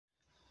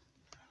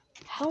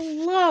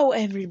Hello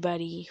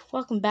everybody,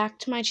 welcome back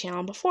to my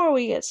channel. Before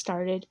we get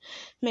started,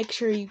 make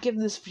sure you give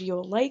this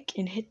video a like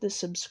and hit the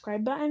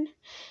subscribe button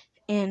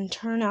and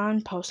turn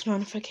on post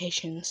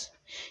notifications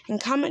and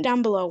comment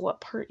down below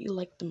what part you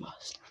like the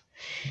most.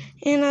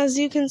 And as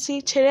you can see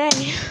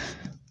today,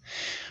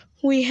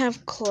 we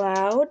have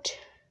Cloud,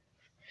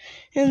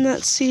 and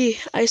let's see,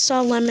 I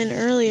saw Lemon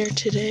earlier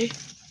today,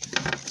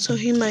 so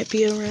he might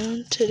be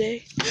around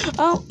today.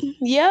 Oh,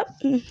 yep.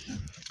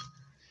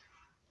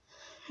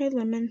 Hey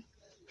Lemon.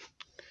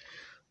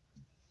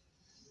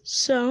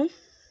 So,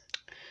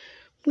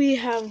 we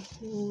have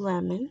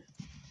Lemon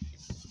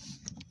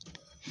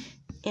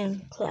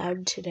and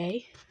Cloud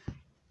today.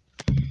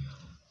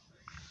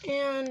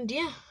 And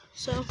yeah,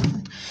 so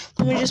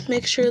let me just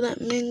make sure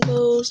that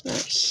Mingo's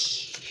not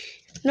here.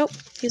 Nope,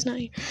 he's not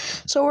here.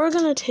 So we're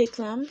going to take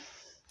them,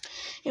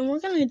 and we're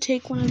going to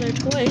take one of their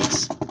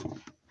toys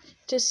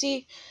to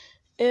see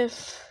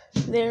if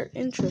they're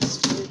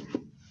interested.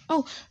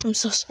 Oh, I'm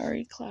so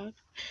sorry, Cloud.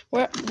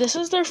 This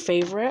is their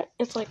favorite.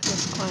 It's like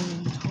this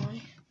climbing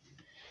toy.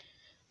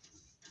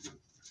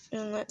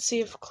 And let's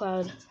see if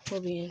Cloud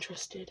will be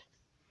interested.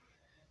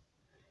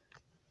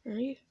 Are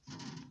you?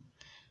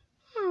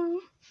 Oh.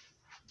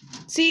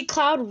 See,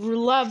 Cloud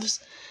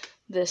loves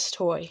this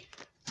toy.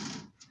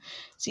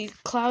 See,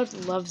 Cloud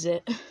loves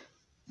it.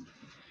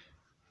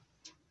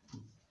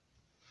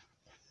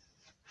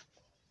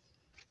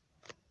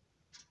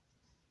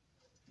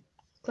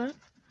 Cloud?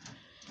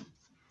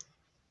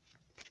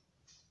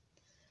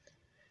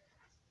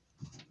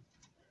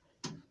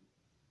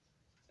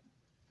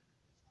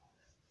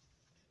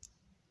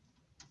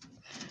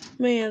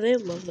 Man, they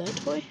love that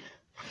toy.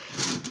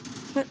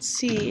 Let's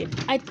see.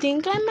 I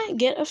think I might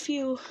get a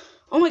few.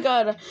 Oh my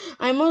god.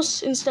 I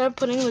almost, instead of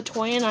putting the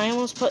toy in, I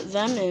almost put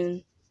them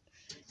in.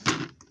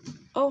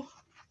 Oh.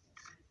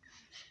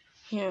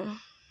 Yeah.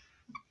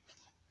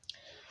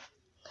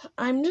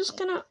 I'm just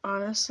gonna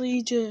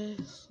honestly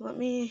just let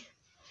me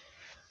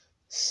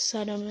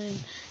set them in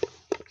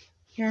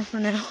here for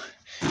now.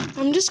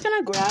 I'm just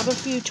gonna grab a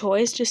few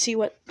toys to see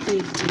what they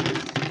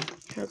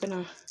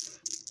do.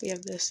 We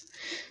have this.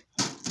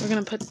 We're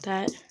gonna put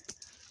that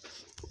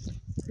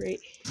right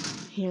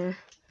here.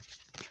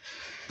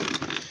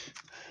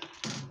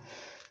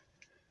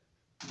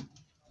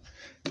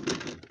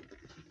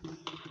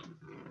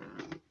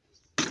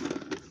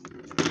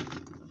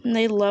 And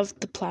they love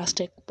the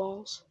plastic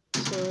balls,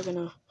 so we're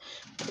gonna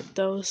put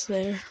those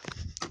there.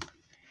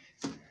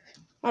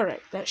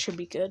 Alright, that should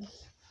be good.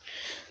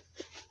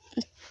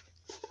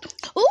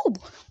 Oh!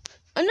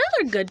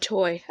 Another good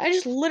toy. I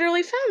just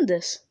literally found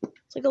this.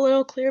 It's like a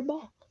little clear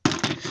ball.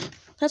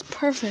 That's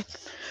perfect.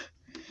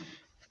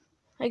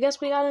 I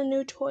guess we got a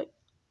new toy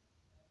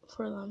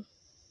for them.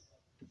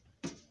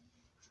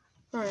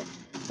 Alright,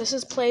 this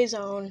is play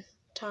zone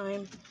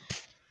time.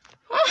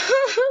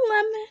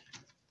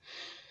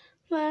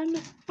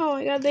 Lemon. Oh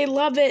my god, they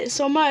love it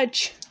so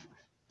much.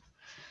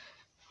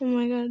 Oh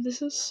my god,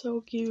 this is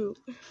so cute.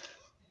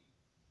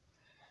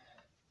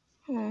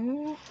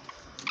 Aww.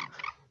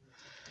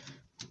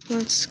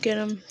 Let's get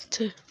them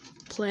to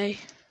play.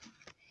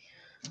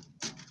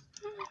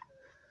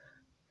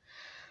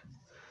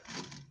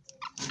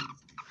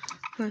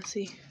 Let's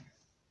see.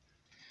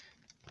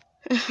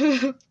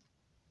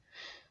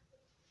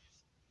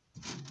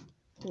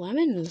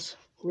 Lemon is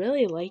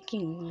really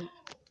liking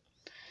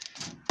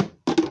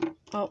that.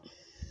 Oh.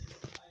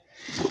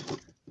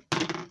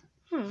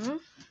 Aww.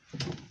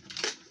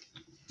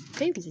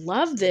 They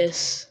love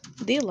this.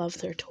 They love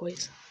their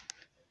toys.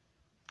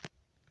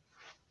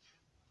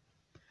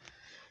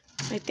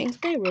 I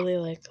think they really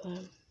like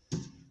them.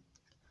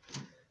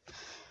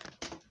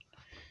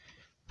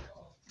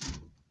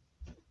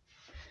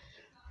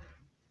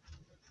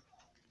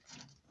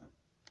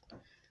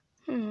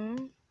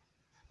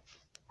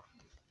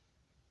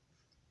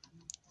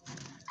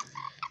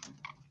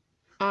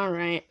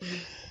 Alright.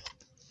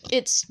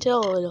 It's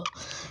still a little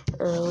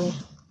early.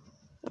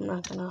 I'm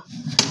not gonna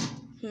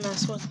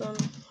mess with them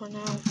for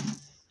now.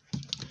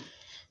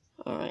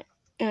 Alright.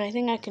 And I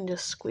think I can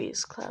just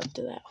squeeze Cloud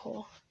to that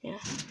hole. Yeah.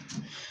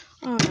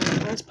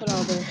 Alright, let's put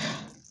all their...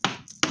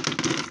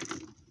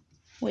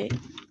 Wait.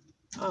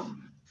 Oh.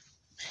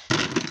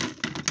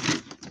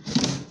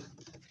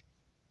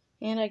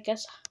 And I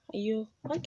guess you like